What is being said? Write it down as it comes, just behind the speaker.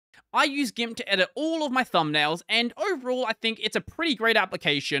I use GIMP to edit all of my thumbnails, and overall I think it's a pretty great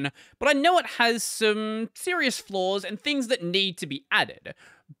application, but I know it has some serious flaws and things that need to be added.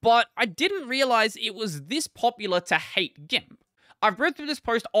 But I didn't realize it was this popular to hate GIMP. I've read through this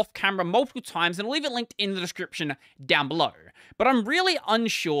post off camera multiple times and I'll leave it linked in the description down below. But I'm really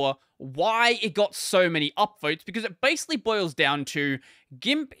unsure why it got so many upvotes, because it basically boils down to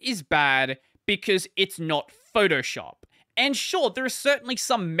GIMP is bad because it's not Photoshop. And sure, there is certainly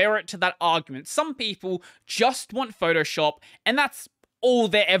some merit to that argument. Some people just want Photoshop, and that's all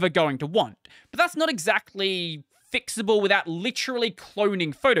they're ever going to want. But that's not exactly fixable without literally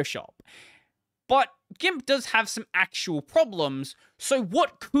cloning Photoshop. But GIMP does have some actual problems, so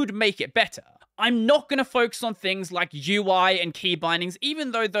what could make it better? I'm not going to focus on things like UI and key bindings,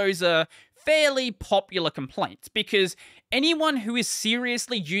 even though those are fairly popular complaints, because anyone who is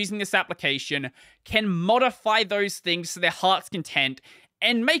seriously using this application can modify those things to their heart's content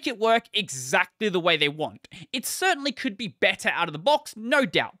and make it work exactly the way they want. It certainly could be better out of the box, no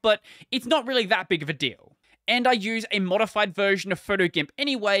doubt, but it's not really that big of a deal. And I use a modified version of PhotoGIMP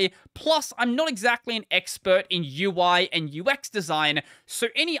anyway, plus I'm not exactly an expert in UI and UX design, so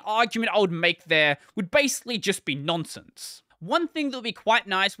any argument I would make there would basically just be nonsense. One thing that would be quite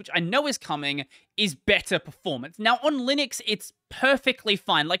nice, which I know is coming, is better performance. Now on Linux, it's perfectly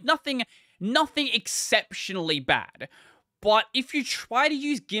fine, like nothing exceptionally bad. But if you try to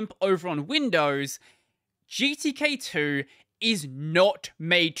use GIMP over on Windows, GTK2 is not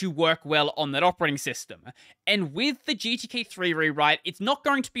made to work well on that operating system. And with the GTK3 rewrite, it's not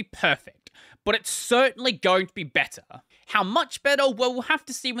going to be perfect, but it's certainly going to be better. How much better? Well, we'll have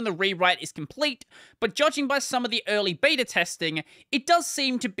to see when the rewrite is complete, but judging by some of the early beta testing, it does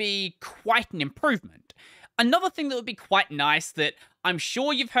seem to be quite an improvement. Another thing that would be quite nice that I'm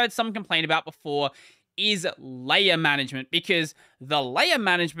sure you've heard some complain about before is layer management, because the layer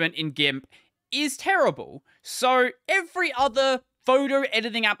management in GIMP is terrible. So every other photo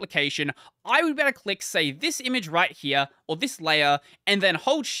editing application, I would be able to click, say, this image right here, or this layer, and then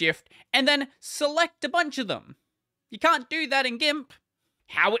hold shift, and then select a bunch of them. You can't do that in GIMP.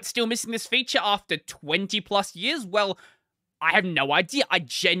 How it's still missing this feature after 20 plus years? Well, I have no idea. I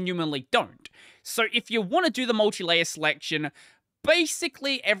genuinely don't. So if you want to do the multi-layer selection,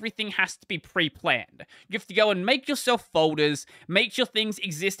 basically everything has to be pre-planned. You have to go and make yourself folders, make sure things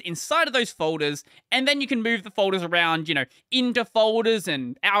exist inside of those folders, and then you can move the folders around, you know, into folders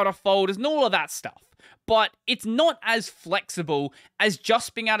and out of folders and all of that stuff. But it's not as flexible as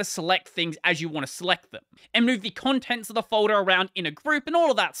just being able to select things as you want to select them, and move the contents of the folder around in a group and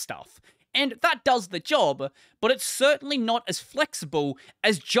all of that stuff. And that does the job, but it's certainly not as flexible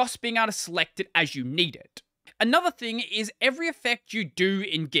as just being able to select it as you need it. Another thing is every effect you do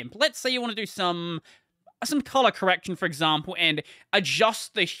in GIMP. Let's say you want to do some color correction, for example, and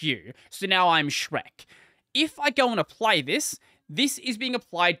adjust the hue. So now I'm Shrek. If I go and apply this, this is being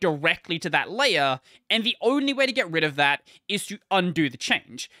applied directly to that layer, and the only way to get rid of that is to undo the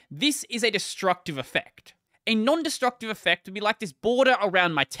change. This is a destructive effect. A non-destructive effect would be like this border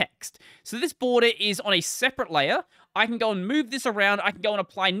around my text. So this border is on a separate layer. I can go and move this around, I can go and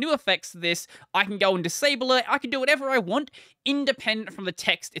apply new effects to this, I can go and disable it, I can do whatever I want, independent from the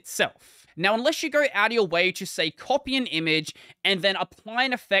text itself. Now, unless you go out of your way to, say, copy an image and then apply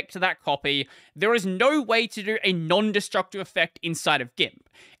an effect to that copy, there is no way to do a non-destructive effect inside of GIMP.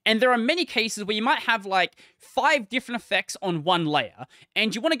 And there are many cases where you might have like 5 different effects on one layer,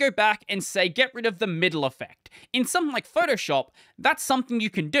 and you want to go back and say, get rid of the middle effect. In something like Photoshop, that's something you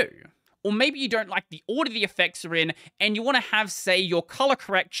can do. Or maybe you don't like the order the effects are in, and you want to have, say, your color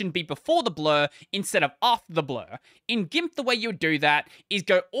correction be before the blur instead of after the blur. In GIMP, the way you would do that is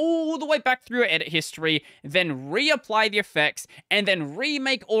go all the way back through your edit history, then reapply the effects, and then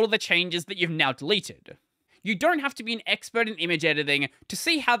remake all of the changes that you've now deleted. You don't have to be an expert in image editing to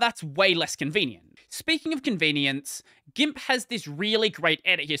see how that's way less convenient. Speaking of convenience, GIMP has this really great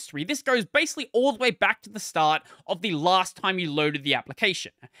edit history. This goes basically all the way back to the start of the last time you loaded the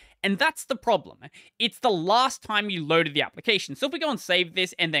application. And that's the problem. It's the last time you loaded the application. So if we go and save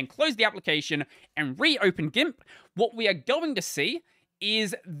this and then close the application and reopen GIMP, what we are going to see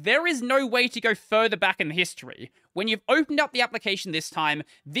is there is no way to go further back in the history. When you've opened up the application this time,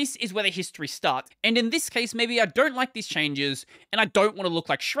 this is where the history starts. And in this case, maybe I don't like these changes, and I don't want to look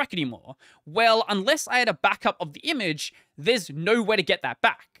like Shrek anymore. Well, unless I had a backup of the image, there's no way to get that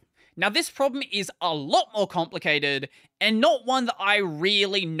back. Now, this problem is a lot more complicated, and not one that I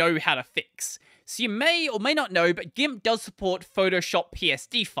really know how to fix. So you may or may not know, but GIMP does support Photoshop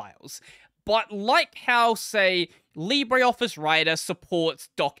PSD files. But like how, say, LibreOffice Writer supports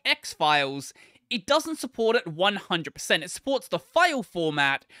docx files, it doesn't support it 100%. It supports the file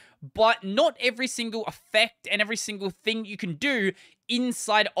format, but not every single effect and every single thing you can do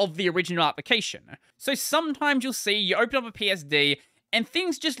inside of the original application. So sometimes you'll see you open up a PSD and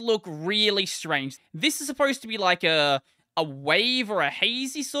things just look really strange. This is supposed to be like a wave or a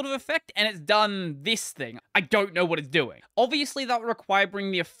hazy sort of effect, and it's done this thing. I don't know what it's doing. Obviously, that would require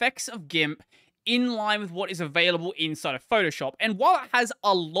bringing the effects of GIMP in line with what is available inside of Photoshop. And while it has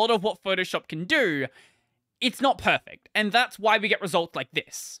a lot of what Photoshop can do, it's not perfect, and that's why we get results like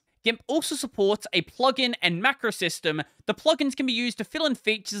this. GIMP also supports a plugin and macro system. The plugins can be used to fill in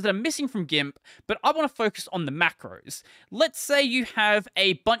features that are missing from GIMP, but I want to focus on the macros. Let's say you have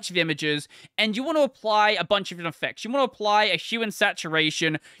a bunch of images, and you want to apply a bunch of different effects. You want to apply a hue and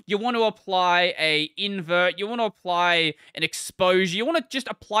saturation, you want to apply a invert, you want to apply an exposure, you want to just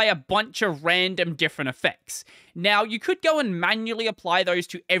apply a bunch of random different effects. Now, you could go and manually apply those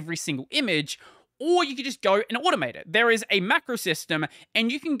to every single image, or you could just go and automate it. There is a macro system,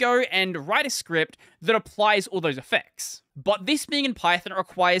 and you can go and write a script that applies all those effects. But this being in Python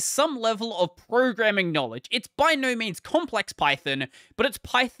requires some level of programming knowledge. It's by no means complex Python, but it's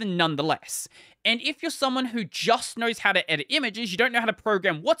Python nonetheless. And if you're someone who just knows how to edit images, you don't know how to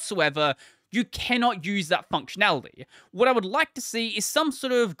program whatsoever, you cannot use that functionality. What I would like to see is some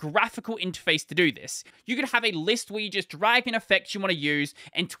sort of graphical interface to do this. You could have a list where you just drag in effects you want to use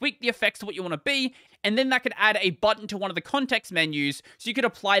and tweak the effects to what you want to be, and then that could add a button to one of the context menus so you could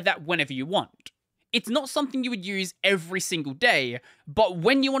apply that whenever you want. It's not something you would use every single day, but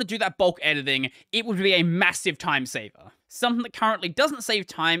when you want to do that bulk editing, it would be a massive time saver. Something that currently doesn't save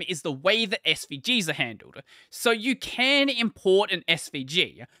time is the way that SVGs are handled. So you can import an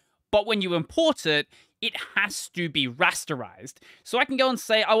SVG, but when you import it, it has to be rasterized. So I can go and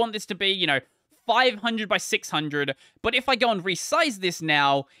say, I want this to be, 500 by 600, but if I go and resize this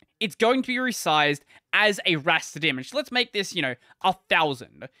now, it's going to be resized as a rastered image. Let's make this,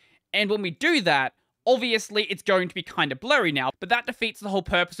 1,000. And when we do that, obviously it's going to be kind of blurry now, but that defeats the whole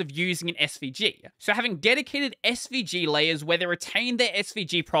purpose of using an SVG. So having dedicated SVG layers where they retain their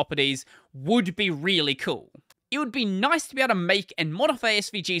SVG properties would be really cool. It would be nice to be able to make and modify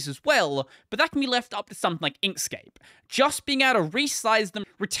SVGs as well, but that can be left up to something like Inkscape. Just being able to resize them,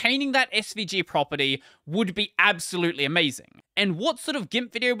 retaining that SVG property, would be absolutely amazing. And what sort of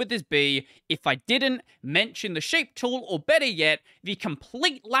GIMP video would this be if I didn't mention the shape tool, or better yet, the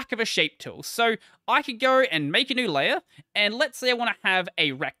complete lack of a shape tool? So I could go and make a new layer, and let's say I want to have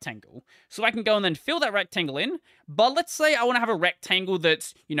a rectangle. So I can go and then fill that rectangle in, but let's say I want to have a rectangle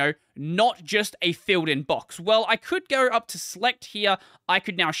that's, not just a filled in box. Well, I could go up to select here, I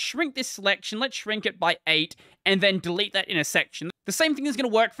could now shrink this selection, let's shrink it by 8, and then delete that intersection. The same thing is going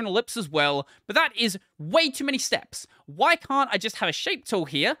to work for an ellipse as well, but that is way too many steps. Why can't I just have a shape tool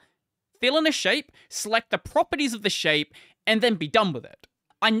here, fill in a shape, select the properties of the shape, and then be done with it?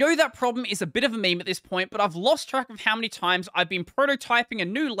 I know that problem is a bit of a meme at this point, but I've lost track of how many times I've been prototyping a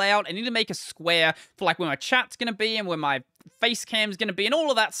new layout. I need to make a square for like where my chat's going to be and where my face cam's going to be and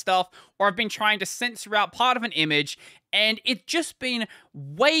all of that stuff, or I've been trying to censor out part of an image, and it's just been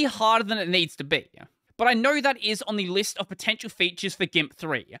way harder than it needs to be. But I know that is on the list of potential features for GIMP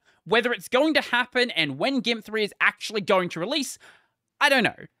 3. Whether it's going to happen and when GIMP 3 is actually going to release, I don't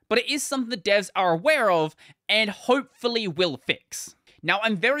know. But it is something the devs are aware of and hopefully will fix. Now,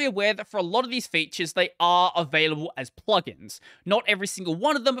 I'm very aware that for a lot of these features, they are available as plugins. Not every single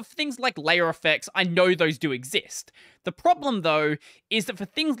one of them, but for things like layer effects, I know those do exist. The problem, though, is that for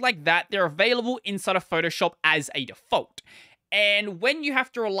things like that, they're available inside of Photoshop as a default. And when you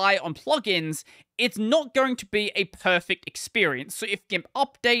have to rely on plugins, it's not going to be a perfect experience. So if GIMP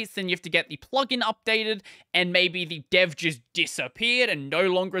updates, then you have to get the plugin updated, and maybe the dev just disappeared and no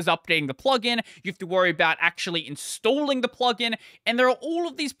longer is updating the plugin. You have to worry about actually installing the plugin, and there are all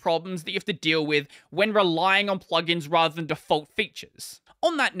of these problems that you have to deal with when relying on plugins rather than default features.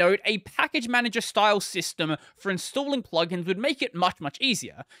 On that note, a package manager style system for installing plugins would make it much, much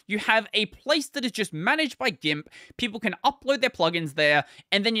easier. You have a place that is just managed by GIMP, people can upload their plugins there,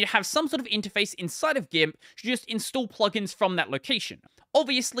 and then you have some sort of interface inside of GIMP to just install plugins from that location.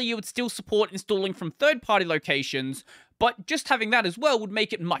 Obviously, you would still support installing from third-party locations, but just having that as well would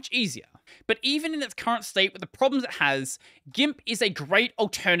make it much easier. But even in its current state with the problems it has, GIMP is a great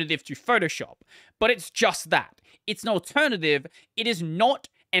alternative to Photoshop. But it's just that. It's an alternative, it is not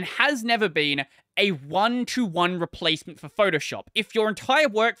and has never been a one-to-one replacement for Photoshop. If your entire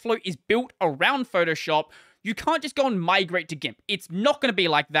workflow is built around Photoshop, you can't just go and migrate to GIMP. It's not going to be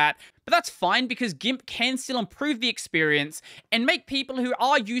like that, but that's fine because GIMP can still improve the experience and make people who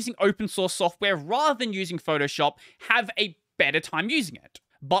are using open source software rather than using Photoshop have a better time using it.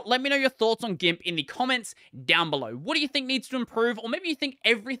 But let me know your thoughts on GIMP in the comments down below. What do you think needs to improve? Or maybe you think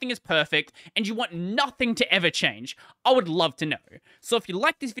everything is perfect and you want nothing to ever change. I would love to know. So if you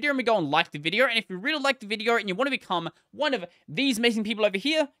like this video, go and like the video. And if you really like the video and you want to become one of these amazing people over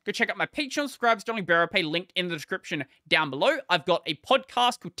here, go check out my Patreon, subscribe, Sterling Bearer Pay, linked in the description down below. I've got a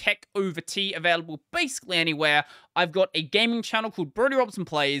podcast called Tech Over Tea available basically anywhere. I've got a gaming channel called Brodie Robertson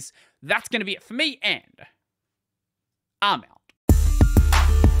Plays. That's going to be it for me, and I'm out.